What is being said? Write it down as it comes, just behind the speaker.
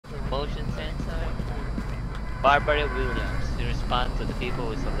Motion sensor. Barbara Williams. He responds to the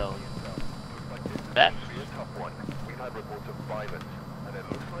people who's alone. That.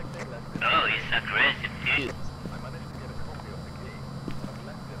 Oh, he's aggressive, dude.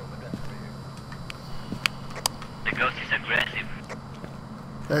 The ghost is aggressive.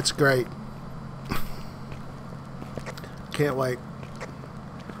 That's great. Can't wait.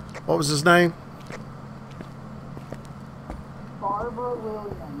 What was his name? Barbara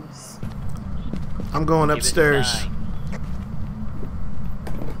Williams. I'm going upstairs.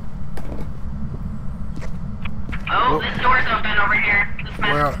 Oh, this door's open over here. This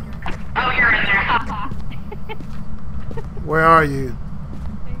Where, oh, you're in there. where are you?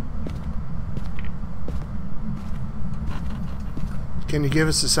 Can you give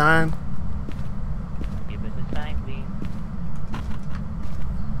us a sign? Give us a sign, please.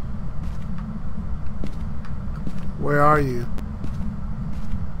 Where are you?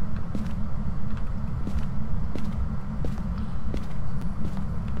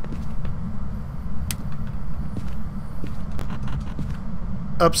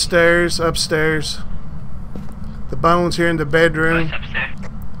 Upstairs, upstairs. The bones here in the bedroom. What's upstairs?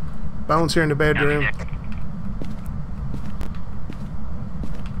 Bones here in the bedroom.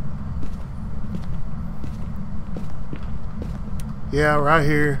 Yeah, right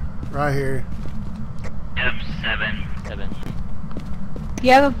here. Right here. Yep, 7.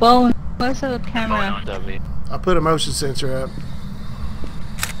 You have a bone. What's the camera? I put a motion sensor up.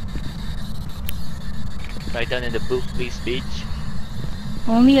 Right down in the book, please, beach.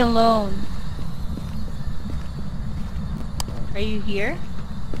 Only alone. Are you here?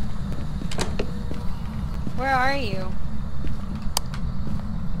 Where are you?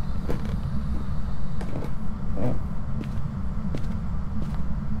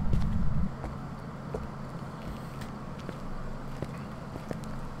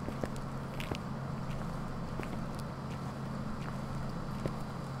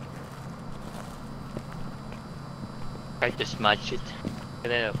 Try to smudge it.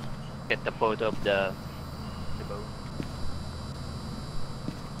 Gonna get the photo of the boat.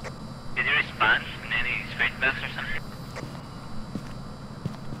 Did he respond in any straight box or something?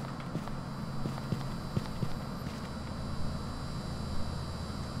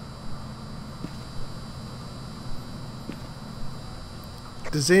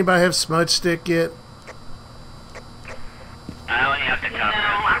 Does anybody have smudge stick yet? I only have the cover.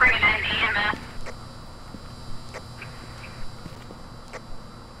 No, I'm bringing in EMF.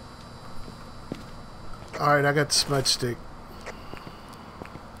 Alright, I got the smudge stick.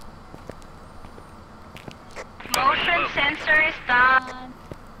 Motion sensor is done.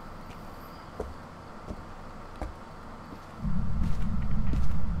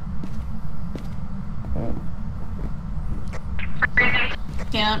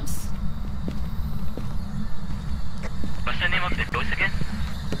 Temps. What's the name of the ghost again?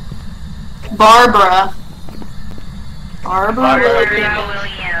 Barbara. Barbara Williams.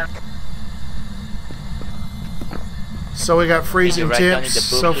 Williams. So we got freezing Write down in temps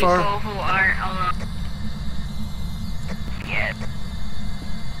the book, so please. far. People who are alone. Yes.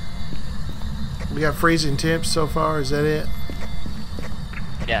 We got freezing temps so far. Is that it?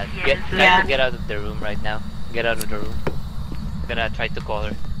 Yeah, Yes. try to get out of the room right now. Get out of the room. I'm gonna try to call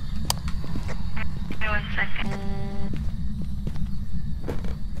her. Wait 1 second.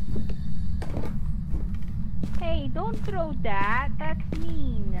 Hey, don't throw that. That's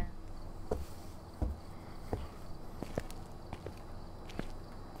mean.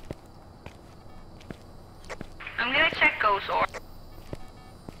 I'm gonna check ghost or.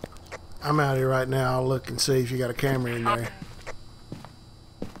 I'm out here right now. I'll look and see if you got a camera in there.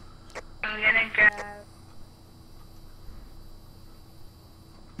 I'm gonna grab.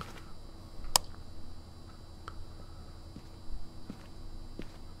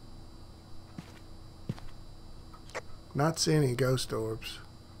 Not seeing any ghost orbs.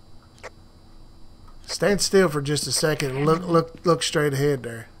 Stand still for just a second and look straight ahead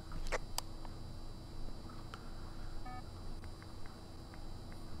there.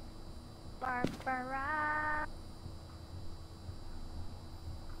 Barbara.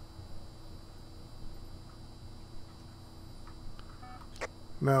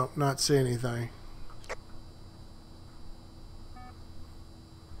 No, not see anything.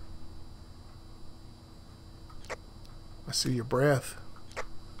 I see your breath.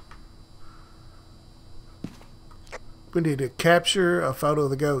 We need to capture a photo of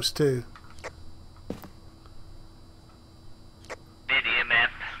the ghost too. Need EMF.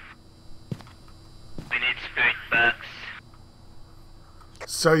 We need spirit box.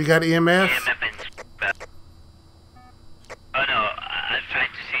 So you got EMF? EMF and spirit box. Oh no, I'm trying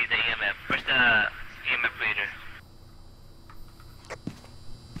to see the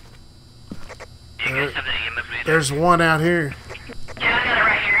There's one out here. Yeah, I got it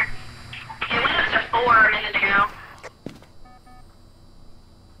right here. It went up to 4 a minute ago.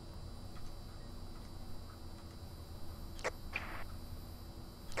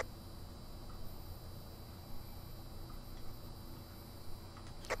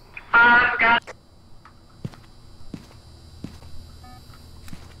 I forgot.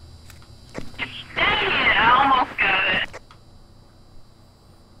 Dang it, I almost got it.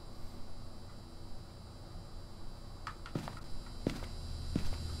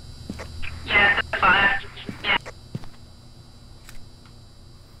 Yeah, it's a 5. Yeah.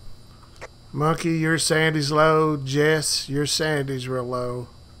 Monkey, your Sandy's low. Jess, your Sandy's real low.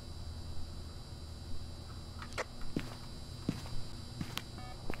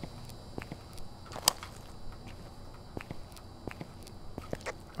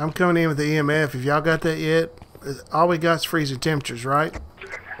 I'm coming in with the EMF. Have y'all got that yet? All we got is freezing temperatures, right? No,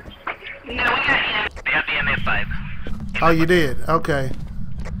 we got EMF. We have the MF5. Oh, you did? Okay.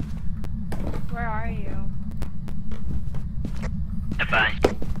 Where are you? The bunch.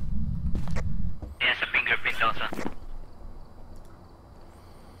 There's a fingerprint also.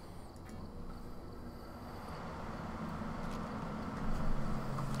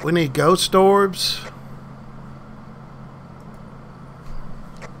 We need ghost orbs.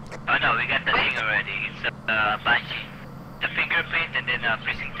 Oh no, we got the thing already. It's a Banshee. The fingerprint and then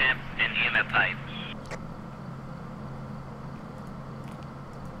freezing temp and EMF5.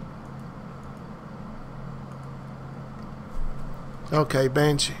 Okay,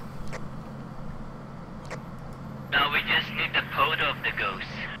 Banshee. Now we just need the photo of the ghost.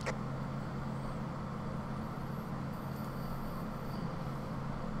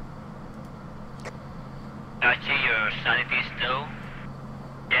 Archie, your sanity is low.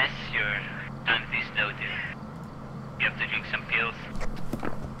 Yes, your sanity is low there. You have to drink some pills.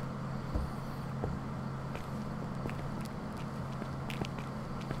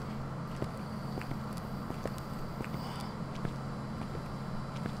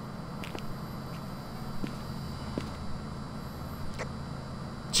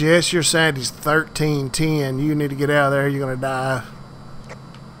 Jess, your Sandy's 1310. You need to get out of there. You're going to die.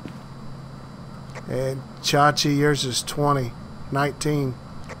 And Chachi, yours is 2019.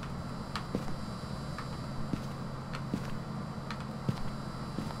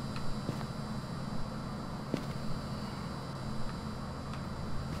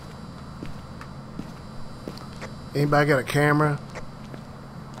 Anybody got a camera?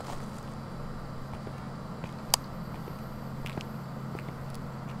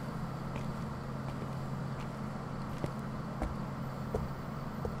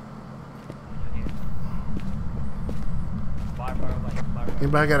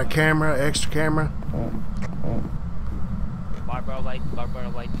 Anybody got a camera, extra camera? Barbara light,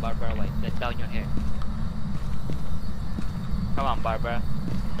 let down your hair. Come on, Barbara.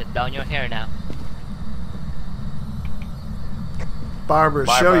 Let down your hair now. Barbara,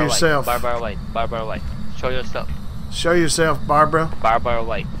 show yourself. Barbara light. Show yourself. Show yourself, Barbara. Barbara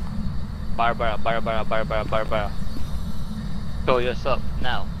light. Barbara. Show yourself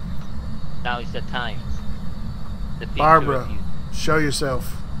now. Now is the time. The picture Barbara, of you. show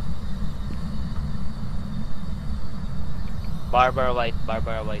yourself. Barbara light.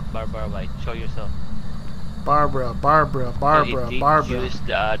 Show yourself. Barbara. He used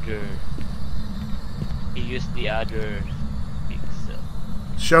the other. He used the other.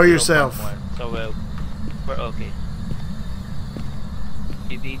 Show yourself. So we're okay.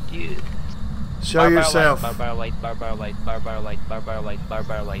 You did you. Show yourself. Barbara light.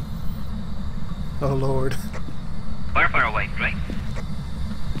 Oh Lord. Barbara White, right?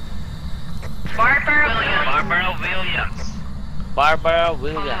 Barbara Williams. Barbara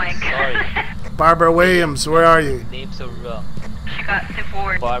Williams. Oh my god. Sorry. Barbara Williams, where are you? Name's so wrong. She got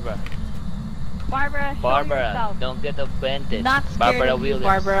divorced. Barbara, Barbara, show yourself. don't get offended. Not scared Barbara of you, Williams.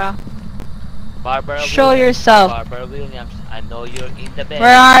 Barbara. Barbara Show Williams. yourself. Barbara Williams, I know you're in the bed.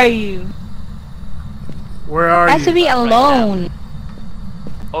 Where are you? Where are Has to you? be alone.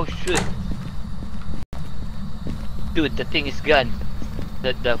 Oh shoot. Dude, the thing is gone.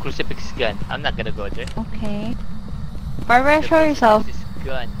 The crucifix is gone. I'm not gonna go there. Okay. Barbara, The show yourself. crucifix is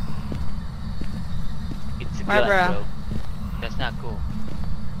gone. It's Barbara. gone, bro. That's not cool.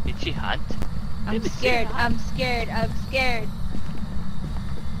 Did she hunt? I'm Let me see. scared. I'm scared.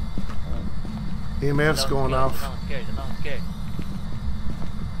 EMF's going off. I'm scared.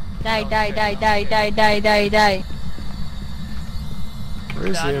 Die.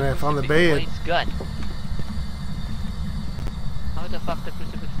 Where's the EMF? On the Why bed. it's gone? How the fuck the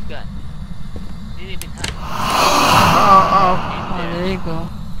crucifix is gone? Didn't even hunt. Oh, Oh, there you go.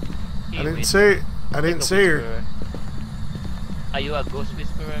 I didn't see it. I didn't see her. Whisperer. Are you a ghost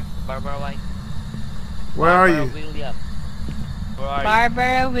whisperer, Barbara White? Where are Barbara you? Williams. Where are you?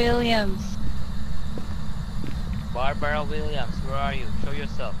 Barbara Williams. Barbara Williams, where are you? Show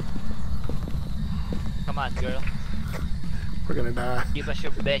yourself. Come on, girl. We're gonna die. Give us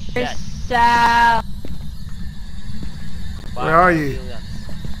your best shot. Yourself. Where are Barbara you? Williams.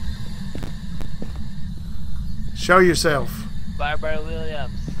 Show yourself. Barbara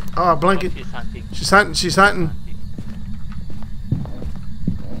Williams. Oh, blink Oh, it. she's hunting. She's hunting. She's hunting.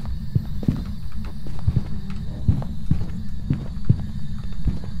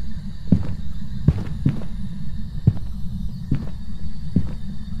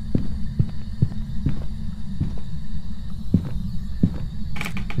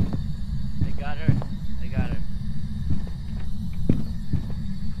 I got her. I got her.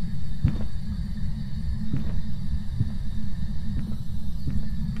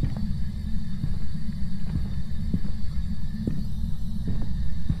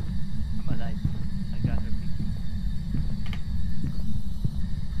 I'm alive. I got her picture.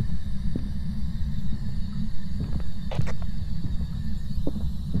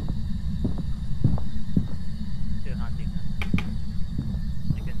 Still hunting her.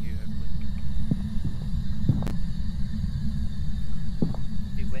 I can hear her footsteps.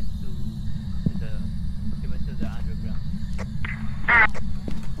 She went to the underground.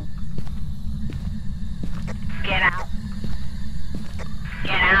 Get out.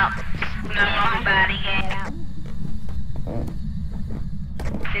 Get out. No, nobody get out.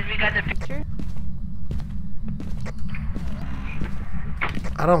 Did we got the picture?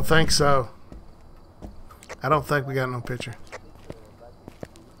 I don't think so. I don't think we got no picture.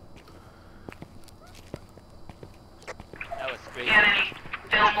 That was You crazy. got any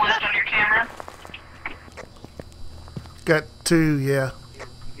film left on your camera? Got 2, yeah.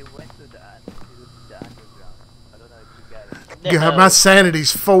 You went to the underground. I don't know if you got it. God, my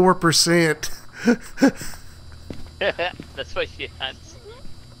sanity's 4%. That's why she hunts.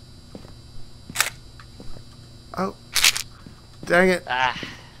 Oh, dang it. Ah,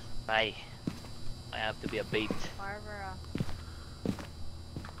 bye. I have to be a bait. Barbara.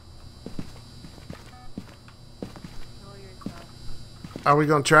 Show yourself. Are we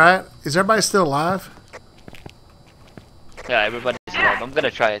gonna try it? Is everybody still alive? Yeah, everybody's alive. I'm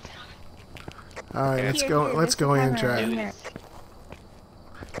gonna try it. All right, let's Here, go. here, Let's this go is in and camera. try Do it. Here. this.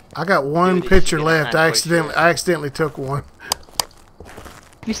 I got one Dude, it's picture gonna left. hunt for sure. I accidentally took one.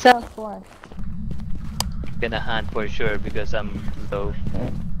 Yourself for. Gonna hunt for sure because I'm low.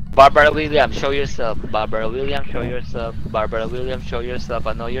 Barbara Williams, show yourself. Barbara Williams, show yourself. Barbara Williams, show yourself.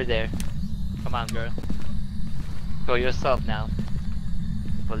 I know you're there. Come on, girl. Show yourself now.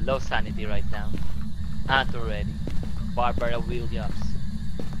 For low sanity right now. Hunt already. Barbara Williams.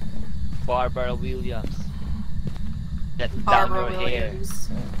 Barbara Williams. Let down your hair.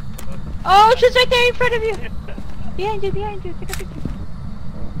 Oh, she's right there in front of you. Behind you, behind you. Take a picture.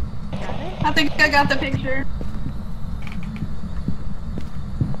 I think I got the picture.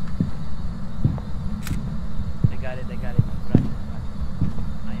 I got it, I got it. I'm running, I'm running.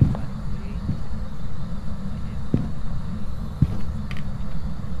 I am running away.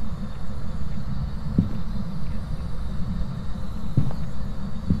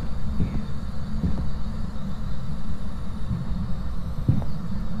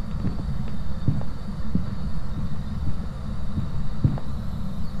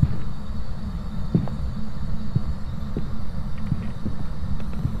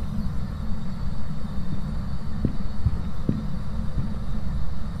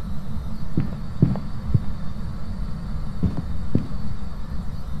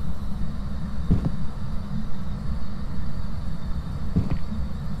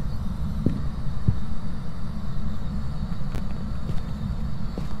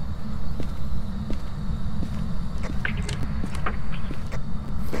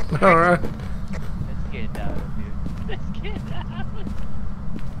 All right. Let's get out of here. Let's get out.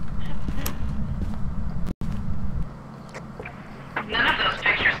 None of those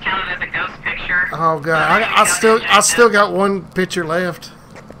pictures counted as a ghost picture. Oh God, I still got one picture left.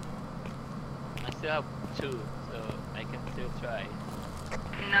 I still have 2, so I can still try.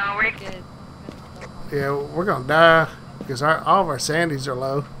 No, we're good. Good. Yeah, we're gonna die because all of our sandies are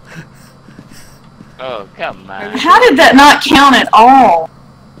low. Oh, come on. How did that not count at all?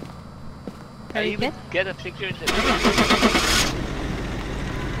 I even get a picture in the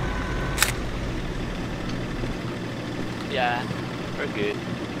Yeah, we're good.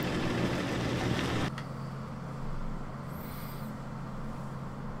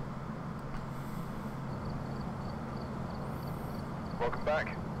 Welcome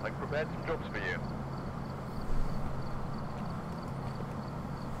back. I prepared some jobs for you.